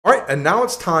and now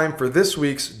it's time for this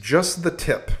week's Just the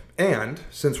Tip. And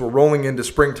since we're rolling into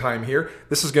springtime here,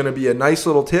 this is going to be a nice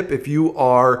little tip if you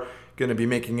are going to be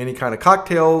making any kind of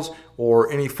cocktails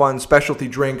or any fun specialty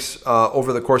drinks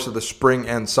over the course of the spring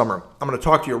and summer. I'm going to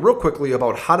talk to you real quickly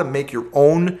about how to make your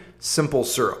own simple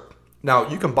syrup. Now,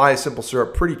 you can buy a simple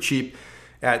syrup pretty cheap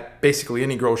at basically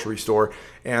any grocery store,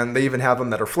 and they even have them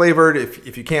that are flavored.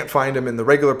 If you can't find them in the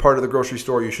regular part of the grocery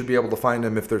store, you should be able to find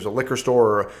them if there's a liquor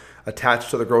store or attached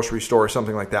to the grocery store or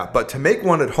something like that. But to make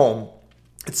one at home,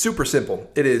 it's super simple.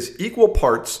 It is equal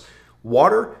parts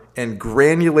water and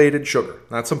granulated sugar.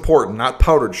 That's important, not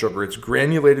powdered sugar. It's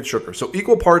granulated sugar. So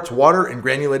equal parts water and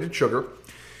granulated sugar.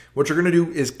 What you're going to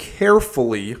do is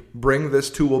carefully bring this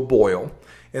to a boil.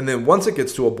 And then once it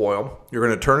gets to a boil, you're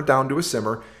going to turn it down to a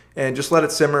simmer and just let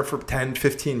it simmer for 10,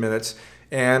 15 minutes.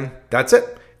 And that's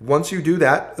it. Once you do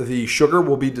that, the sugar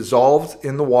will be dissolved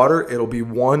in the water. It'll be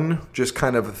one just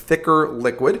kind of thicker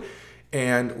liquid,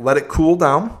 and let it cool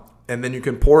down. And then you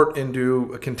can pour it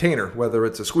into a container, whether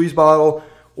it's a squeeze bottle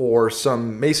or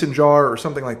some mason jar or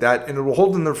something like that. And it will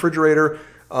hold in the refrigerator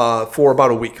for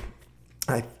about a week.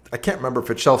 I can't remember if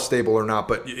it's shelf stable or not,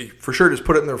 but for sure just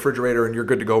put it in the refrigerator and you're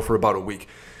good to go for about a week.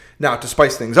 Now, to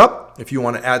spice things up, if you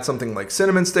want to add something like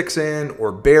cinnamon sticks in,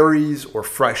 or berries, or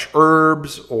fresh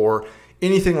herbs, or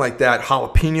anything like that,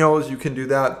 jalapenos, you can do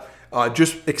that.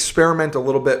 Just experiment a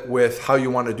little bit with how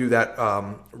you want to do that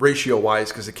ratio-wise,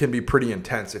 because it can be pretty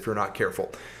intense if you're not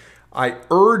careful. I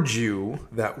urge you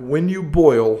that when you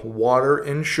boil water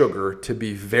and sugar to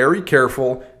be very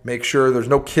careful. Make sure there's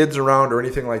no kids around or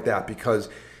anything like that, because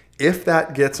if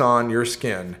that gets on your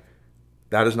skin,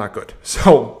 that is not good.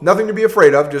 So nothing to be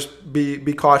afraid of. Just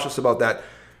be cautious about that.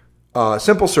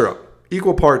 Simple syrup,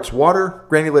 equal parts water,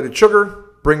 granulated sugar,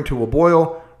 bring to a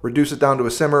boil, reduce it down to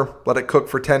a simmer, let it cook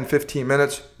for 10, 15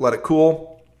 minutes, let it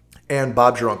cool, and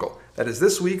Bob's your uncle. That is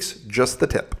this week's Just the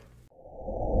Tip.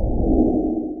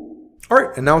 All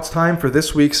right, and now it's time for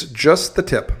this week's Just the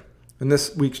Tip. And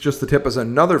this week's Just the Tip is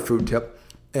another food tip,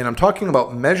 and I'm talking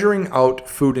about measuring out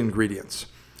food ingredients.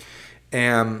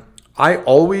 And I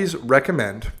always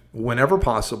recommend, whenever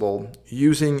possible,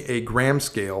 using a gram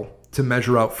scale to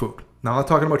measure out food. Now, I'm not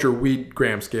talking about your weed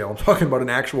gram scale. I'm talking about an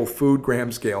actual food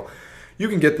gram scale. You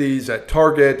can get these at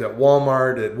Target, at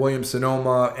Walmart, at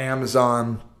Williams-Sonoma,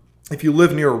 Amazon. If you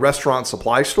live near a restaurant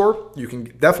supply store, you can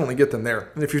definitely get them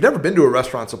there. And if you've never been to a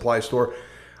restaurant supply store,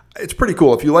 it's pretty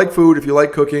cool. If you like food, if you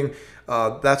like cooking,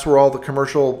 that's where all the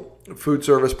commercial food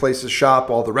service places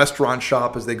shop, all the restaurants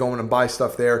shop as they go in and buy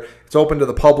stuff there. It's open to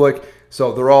the public,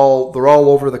 so they're all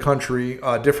over the country,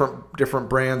 different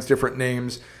brands, different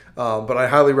names. But I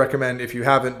highly recommend, if you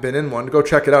haven't been in one, to go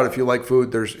check it out if you like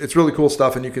food. It's really cool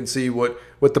stuff, and you can see what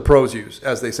the pros use,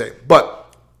 as they say.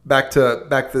 But back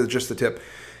to just the tip.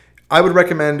 I would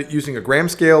recommend using a gram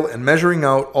scale and measuring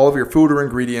out all of your food or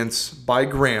ingredients by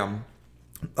gram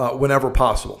whenever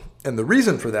possible. And the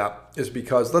reason for that is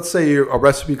because, let's say a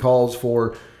recipe calls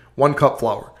for 1 cup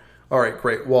flour. All right,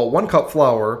 great. Well, 1 cup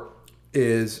flour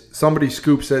is somebody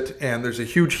scoops it and there's a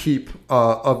huge heap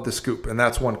of the scoop, and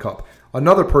that's 1 cup.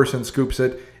 Another person scoops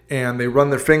it and they run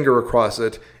their finger across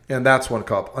it, and that's 1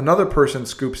 cup. Another person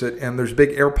scoops it and there's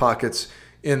big air pockets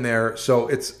in there, so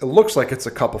it looks like it's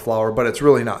a cup of flour, but it's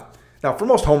really not. Now, for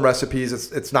most home recipes,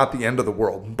 it's not the end of the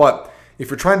world, but if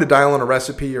you're trying to dial in a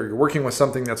recipe, or you're working with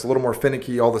something that's a little more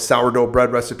finicky, all the sourdough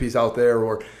bread recipes out there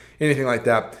or anything like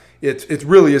that, it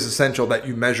really is essential that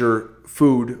you measure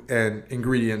food and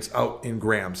ingredients out in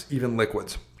grams, even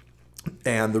liquids.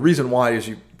 And the reason why is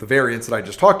the variance that I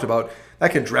just talked about, that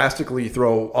can drastically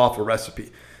throw off a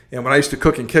recipe. And when I used to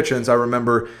cook in kitchens, I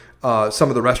remember some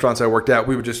of the restaurants I worked at,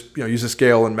 we would just use a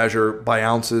scale and measure by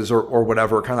ounces or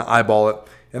whatever, kind of eyeball it.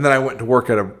 And then I went to work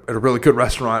at a really good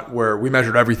restaurant where we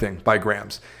measured everything by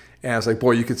grams. And it's like,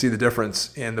 boy, you could see the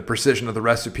difference in the precision of the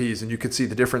recipes, and you could see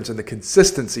the difference in the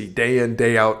consistency day in,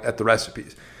 day out at the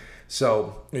recipes.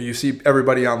 So you see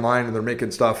everybody online and they're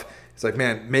making stuff. It's like,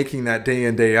 man, making that day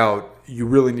in, day out, you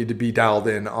really need to be dialed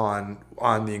in on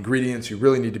the ingredients. You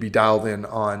really need to be dialed in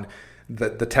on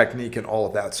the technique and all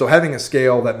of that. So having a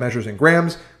scale that measures in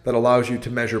grams, that allows you to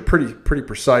measure pretty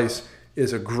precise,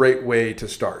 is a great way to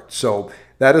start. So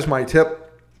that is my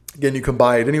tip. Again, you can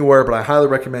buy it anywhere, but I highly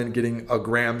recommend getting a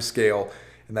gram scale.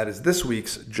 And that is this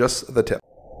week's Just the Tip.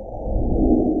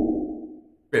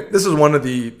 Okay, this is one of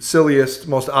the silliest,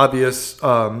 most obvious,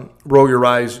 roll your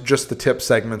eyes, just the tip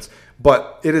segments.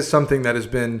 But it is something that has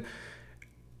been,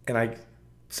 and I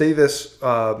say this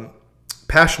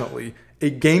passionately, a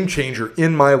game changer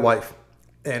in my life.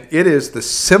 And it is the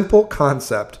simple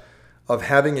concept of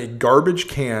having a garbage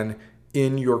can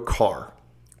in your car.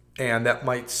 And that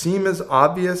might seem as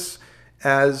obvious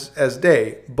as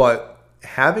day, but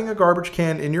having a garbage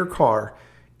can in your car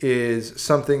is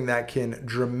something that can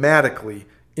dramatically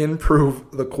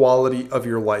improve the quality of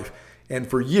your life. And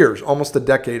for years, almost a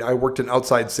decade, I worked in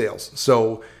outside sales.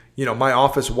 So, my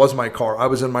office was my car. I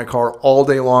was in my car all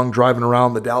day long driving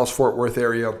around the Dallas-Fort Worth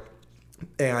area,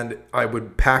 and I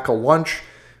would pack a lunch.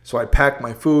 So I'd pack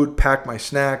my food, pack my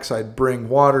snacks, I'd bring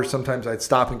water. Sometimes I'd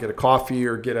stop and get a coffee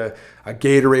or get a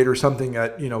Gatorade or something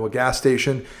at, a gas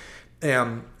station.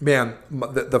 And man,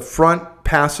 the front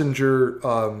passenger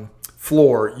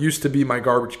floor used to be my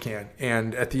garbage can.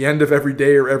 And at the end of every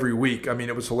day or every week,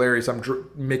 it was hilarious.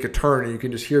 Make a turn and you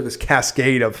can just hear this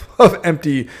cascade of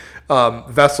empty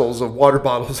vessels of water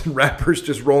bottles and wrappers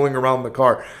just rolling around the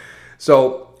car.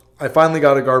 So I finally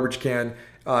got a garbage can.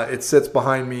 It sits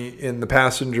behind me in the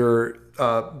passenger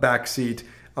back seat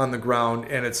on the ground,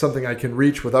 and it's something I can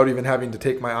reach without even having to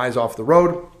take my eyes off the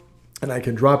road. And I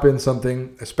can drop in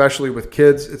something, especially with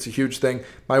kids. It's a huge thing.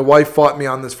 My wife fought me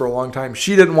on this for a long time.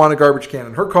 She didn't want a garbage can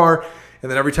in her car. And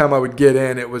then every time I would get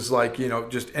in, it was like,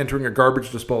 just entering a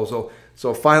garbage disposal.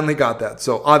 So finally got that.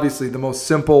 So obviously the most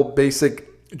simple,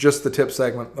 basic, just the tip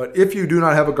segment. But if you do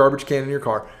not have a garbage can in your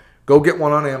car, go get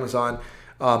one on Amazon.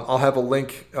 I'll have a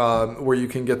link where you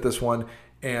can get this one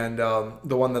and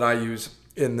the one that I use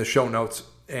in the show notes.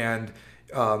 And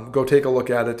go take a look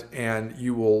at it, and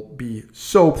you will be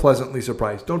so pleasantly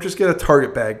surprised. Don't just get a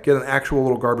Target bag. Get an actual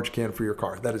little garbage can for your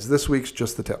car. That is this week's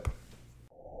Just the Tip.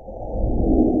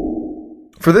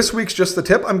 For this week's Just the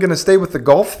Tip, I'm going to stay with the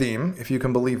golf theme, if you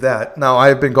can believe that. Now,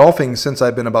 I've been golfing since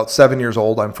I've been about 7 years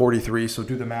old. I'm 43, so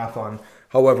do the math on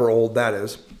however old that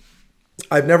is.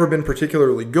 I've never been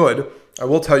particularly good. I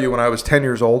will tell you, when I was 10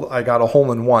 years old, I got a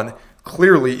hole-in-one.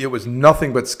 Clearly, it was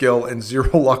nothing but skill and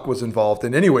zero luck was involved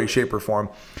in any way, shape, or form.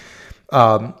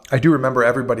 I do remember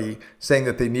everybody saying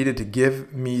that they needed to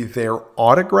give me their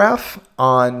autograph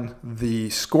on the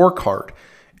scorecard.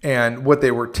 And what they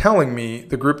were telling me,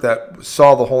 the group that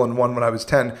saw the hole-in-one when I was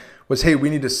 10, was, hey, we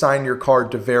need to sign your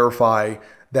card to verify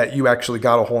that you actually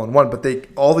got a hole-in-one. But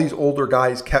all these older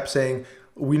guys kept saying,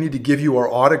 we need to give you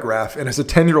our autograph. And as a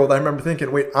 10-year-old, I remember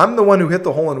thinking, wait, I'm the one who hit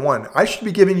the hole-in-one. I should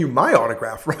be giving you my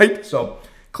autograph, right? So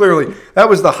clearly, that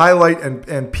was the highlight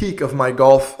and peak of my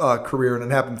golf career, and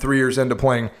it happened 3 years into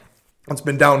playing. It's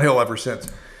been downhill ever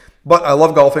since. But I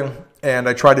love golfing, and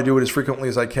I try to do it as frequently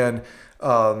as I can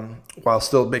while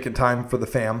still making time for the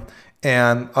fam.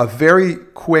 And a very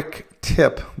quick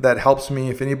tip that helps me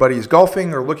if anybody is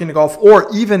golfing or looking to golf,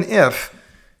 or even if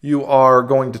you are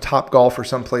going to Topgolf or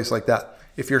someplace like that.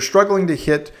 If you're struggling to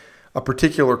hit a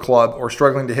particular club or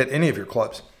struggling to hit any of your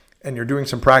clubs and you're doing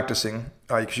some practicing,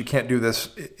 because you can't do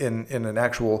this in an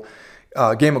actual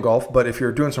game of golf, but if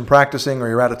you're doing some practicing or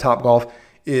you're at a Topgolf,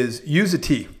 is use a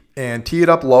tee and tee it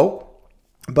up low,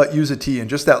 but use a tee. And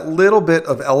just that little bit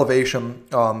of elevation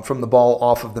from the ball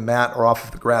off of the mat or off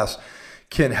of the grass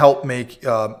can help make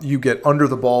you get under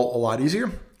the ball a lot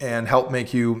easier and help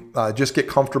make you just get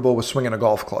comfortable with swinging a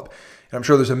golf club. And I'm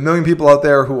sure there's a million people out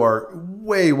there who are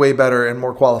way, way better and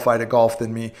more qualified at golf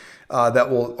than me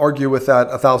that will argue with that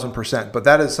 1,000%. But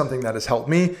that is something that has helped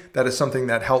me. That is something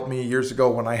that helped me years ago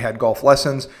when I had golf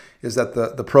lessons, is that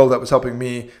the pro that was helping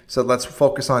me said, let's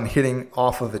focus on hitting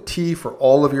off of the tee for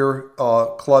all of your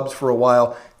clubs for a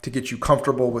while to get you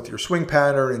comfortable with your swing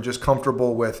pattern and just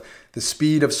comfortable with the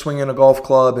speed of swinging a golf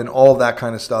club and all of that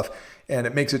kind of stuff. And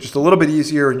it makes it just a little bit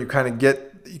easier, and you kind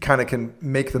of can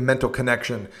make the mental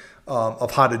connection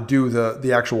of how to do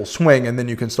the actual swing, and then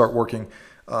you can start working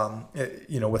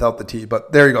without the tee.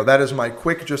 But there you go. That is my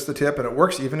quick Just the Tip, and it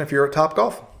works even if you're at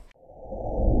Topgolf.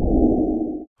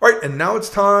 All right, and now it's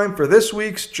time for this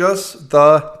week's Just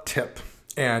the Tip.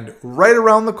 And right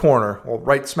around the corner, well,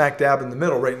 right smack dab in the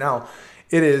middle right now,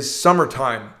 it is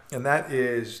summertime, and that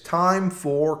is time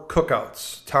for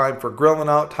cookouts, time for grilling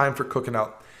out, time for cooking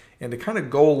out. And to kind of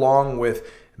go along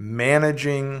with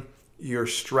managing your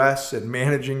stress and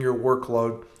managing your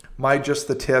workload, my Just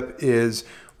the Tip is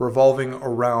revolving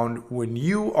around when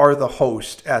you are the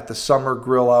host at the summer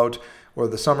grill out or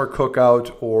the summer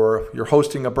cookout, or you're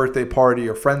hosting a birthday party,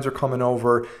 or friends are coming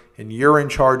over and you're in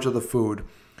charge of the food.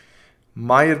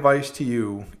 My advice to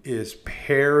you is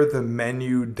pare the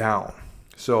menu down.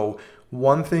 So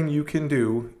one thing you can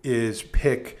do is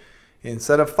pick,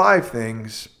 instead of 5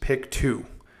 things, pick 2.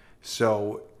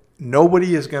 So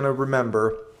nobody is going to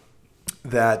remember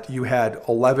that you had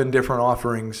 11 different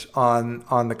offerings on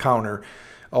the counter,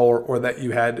 or that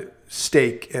you had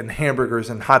steak and hamburgers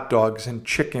and hot dogs and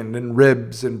chicken and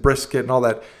ribs and brisket and all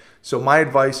that. So my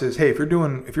advice is, hey, if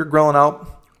you're grilling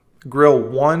out, grill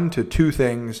 1 to 2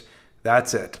 things.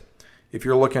 That's it. If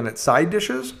you're looking at side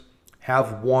dishes,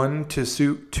 have 1 to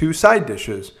 2 side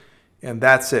dishes, and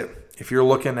that's it. If you're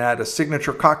looking at a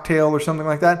signature cocktail or something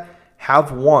like that,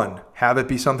 have one. Have it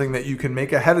be something that you can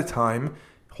make ahead of time,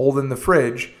 hold in the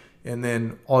fridge, and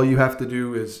then all you have to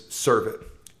do is serve it.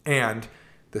 And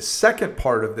the second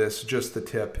part of this, just the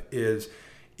tip, is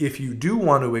if you do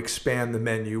want to expand the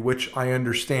menu, which I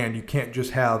understand you can't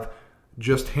just have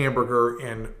just hamburger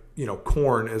and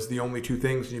corn as the only 2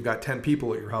 things and you've got 10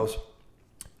 people at your house,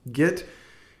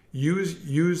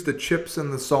 use the chips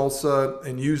and the salsa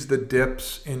and use the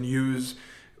dips and use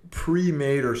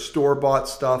pre-made or store-bought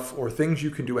stuff or things you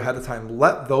can do ahead of time.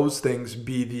 Let those things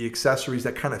be the accessories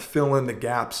that kind of fill in the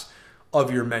gaps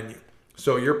of your menu.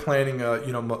 So you're planning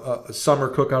a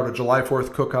summer cookout, a July 4th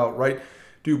cookout, right?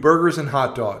 Do burgers and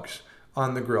hot dogs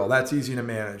on the grill. That's easy to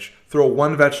manage. Throw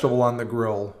 1 vegetable on the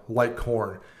grill, like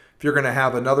corn. If you're going to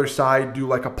have another side, do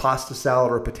like a pasta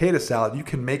salad or a potato salad. You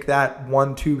can make that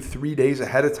 1, 2, 3 days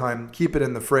ahead of time. Keep it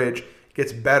in the fridge. It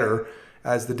gets better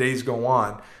as the days go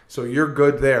on. So you're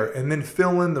good there. And then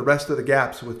fill in the rest of the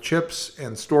gaps with chips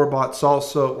and store-bought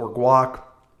salsa or guac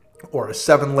or a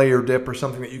 7-layer dip or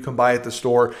something that you can buy at the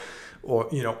store.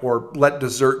 Or let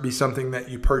dessert be something that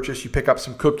you purchase. You pick up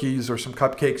some cookies or some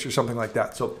cupcakes or something like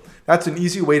that. So that's an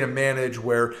easy way to manage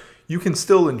where you can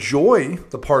still enjoy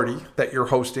the party that you're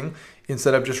hosting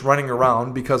instead of just running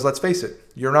around, because let's face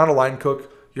it, you're not a line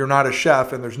cook, you're not a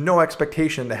chef, and there's no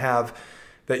expectation to have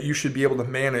that you should be able to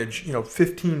manage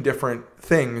 15 different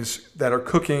things that are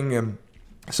cooking and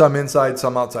some inside,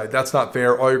 some outside. That's not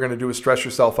fair. All you're going to do is stress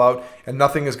yourself out, and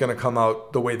nothing is going to come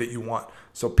out the way that you want.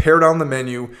 So pare down the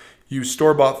menu, use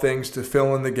store-bought things to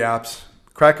fill in the gaps,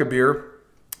 crack a beer,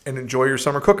 and enjoy your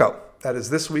summer cookout. That is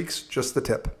this week's Just the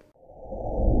Tip.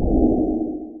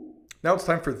 Now it's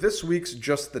time for this week's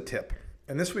Just the Tip.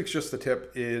 And this week's Just the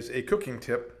Tip is a cooking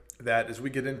tip that as we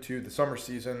get into the summer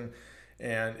season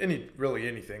and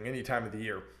anything, any time of the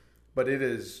year, but it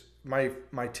is my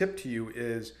tip to you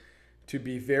is to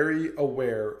be very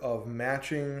aware of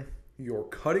matching your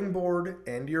cutting board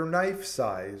and your knife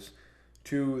size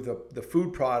to the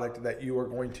food product that you are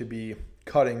going to be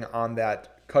cutting on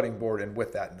that cutting board and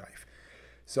with that knife.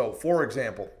 So for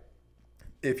example,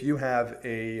 if you have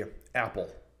a apple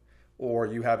or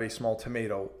you have a small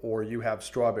tomato or you have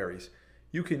strawberries,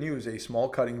 you can use a small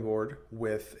cutting board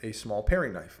with a small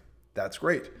paring knife. That's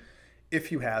great.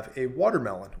 If you have a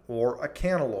watermelon or a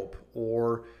cantaloupe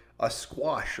or a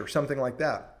squash or something like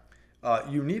that,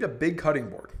 you need a big cutting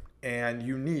board and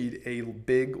you need a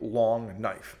big long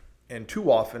knife. And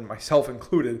too often, myself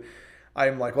included,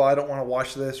 I'm like, well, I don't want to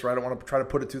wash this, or I don't want to try to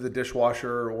put it through the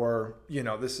dishwasher, or,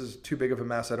 this is too big of a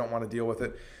mess. I don't want to deal with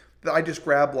it. I just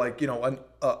grab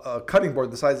a cutting board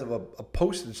the size of a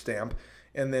postage stamp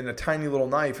and then a tiny little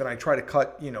knife, and I try to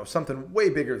cut, something way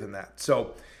bigger than that.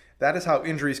 So that is how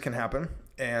injuries can happen.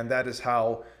 And that is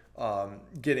how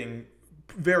getting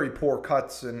very poor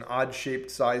cuts and odd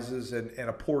shaped sizes and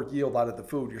a poor yield out of the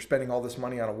food. You're spending all this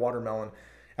money on a watermelon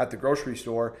at the grocery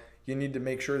store. You need to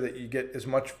make sure that you get as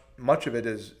much of it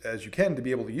as you can to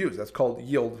be able to use. That's called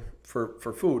yield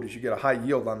for food, is you get a high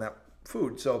yield on that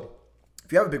food. So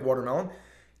if you have a big watermelon,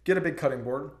 get a big cutting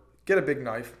board, get a big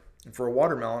knife. And for a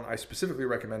watermelon, I specifically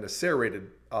recommend a serrated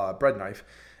bread knife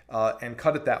and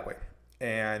cut it that way.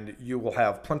 And you will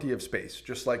have plenty of space,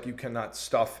 just like you cannot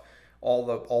stuff all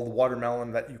the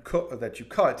watermelon that you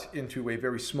cut into a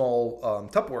very small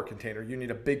Tupperware container. You need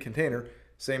a big container.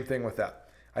 Same thing with that.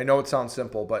 I know it sounds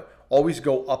simple, but always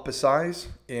go up a size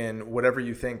in whatever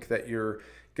you think that you're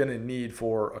going to need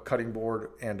for a cutting board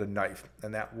and a knife.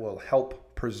 And that will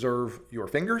help preserve your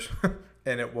fingers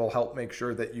and it will help make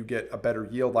sure that you get a better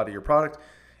yield out of your product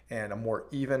and a more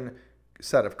even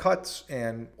set of cuts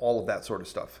and all of that sort of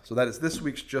stuff. So that is this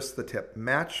week's Just the Tip.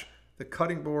 Match the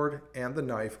cutting board and the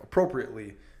knife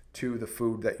appropriately to the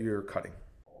food that you're cutting.